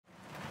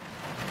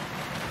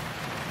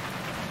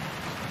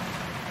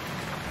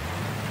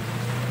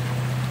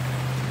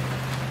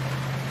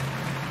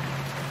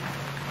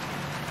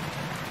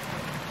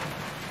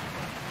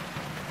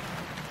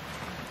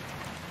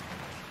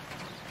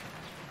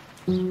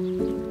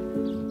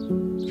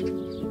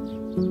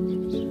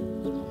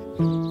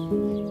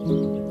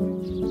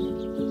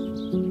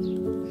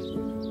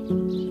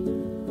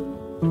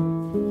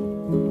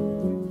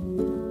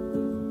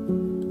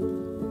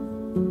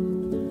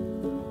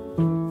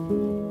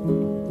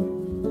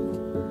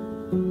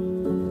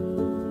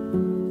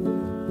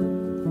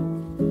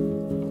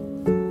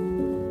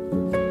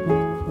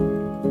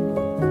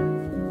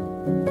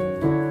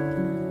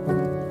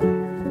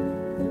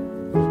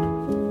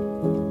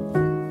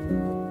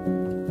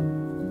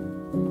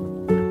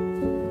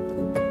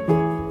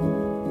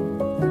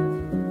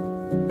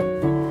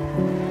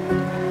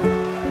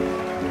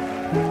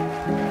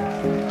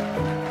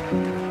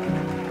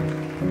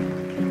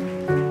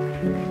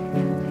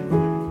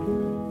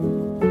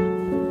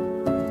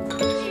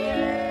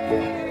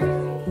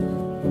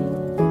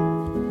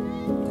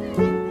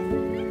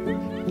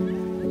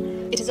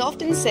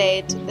often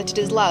said that it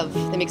is love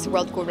that makes the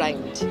world go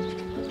round.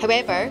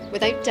 However,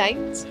 without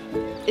doubt,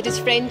 it is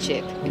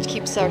friendship which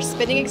keeps our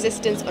spinning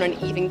existence on an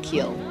even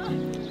keel.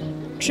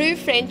 True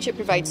friendship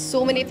provides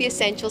so many of the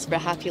essentials for a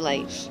happy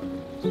life.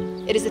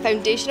 It is the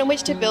foundation on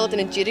which to build an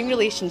enduring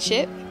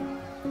relationship.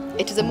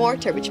 It is a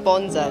mortar which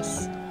bonds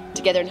us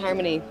together in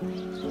harmony.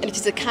 And it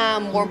is a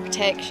calm, warm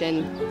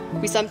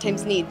protection we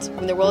sometimes need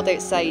when the world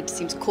outside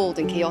seems cold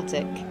and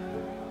chaotic.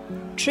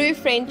 True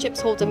friendships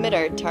hold a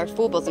mirror to our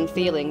foibles and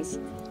failings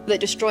without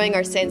destroying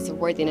our sense of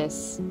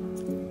worthiness.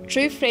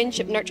 True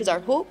friendship nurtures our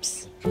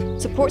hopes,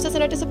 supports us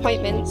in our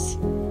disappointments,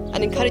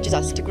 and encourages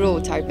us to grow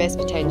to our best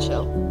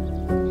potential.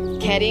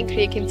 Kerry and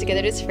Craig came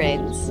together as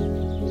friends.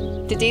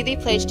 Today they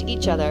pledged to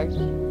each other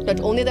not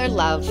only their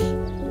love,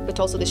 but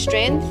also the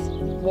strength,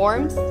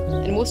 warmth,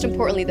 and most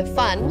importantly the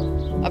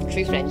fun of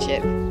true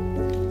friendship.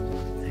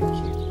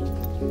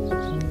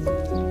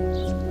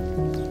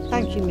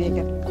 Thank you,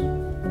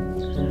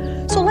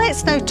 Megan. So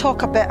let's now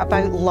talk a bit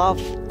about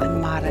love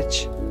and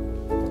marriage.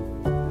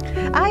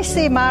 I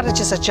say marriage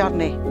is a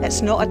journey,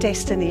 it's not a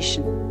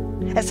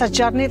destination. It's a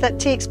journey that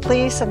takes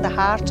place in the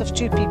heart of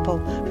two people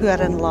who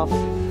are in love.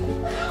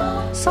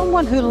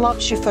 Someone who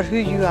loves you for who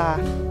you are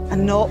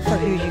and not for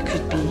who you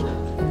could be.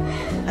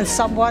 And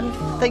someone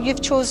that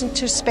you've chosen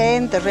to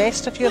spend the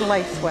rest of your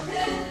life with.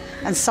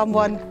 And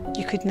someone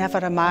you could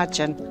never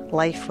imagine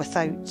life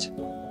without.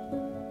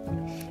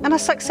 And a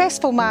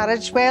successful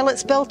marriage, well,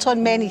 it's built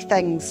on many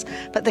things,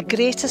 but the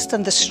greatest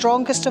and the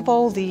strongest of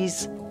all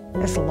these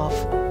is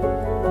love.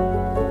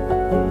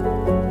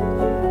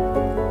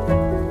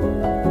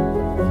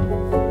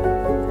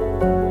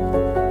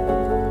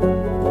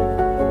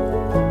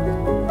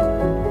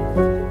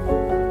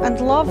 And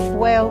love,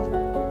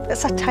 well,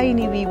 it's a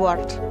tiny wee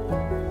word.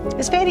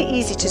 It's very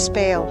easy to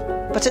spell,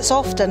 but it's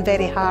often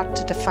very hard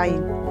to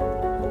define.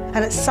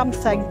 And it's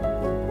something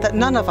that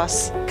none of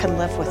us can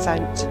live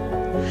without.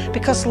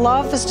 Because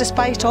love is,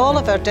 despite all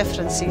of our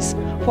differences,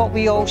 what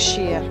we all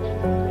share.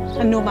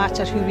 And no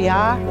matter who we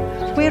are,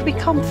 where we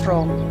come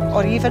from,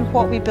 or even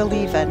what we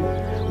believe in,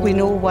 we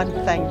know one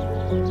thing: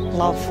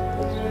 love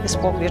is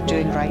what we're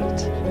doing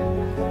right.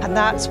 And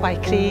that's why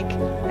Craig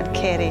and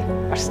Kerry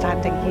are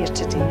standing here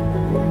today.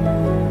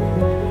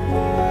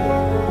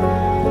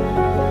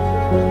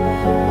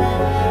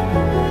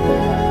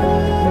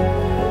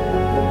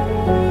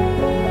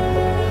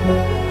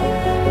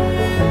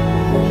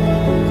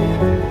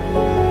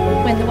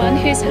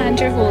 Whose hand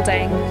you're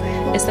holding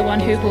is the one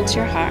who holds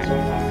your heart,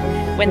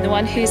 when the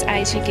one whose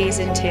eyes you gaze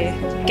into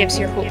gives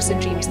your hopes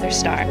and dreams their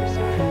start,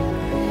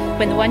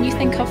 when the one you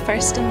think of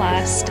first and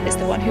last is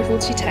the one who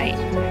holds you tight,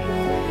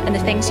 and the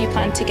things you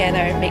plan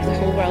together make the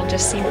whole world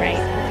just seem right,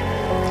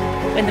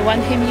 when the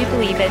one whom you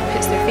believe in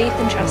puts their faith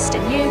and trust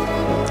in you,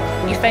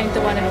 you found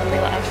the one and only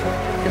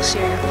love, you'll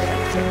share your whole life.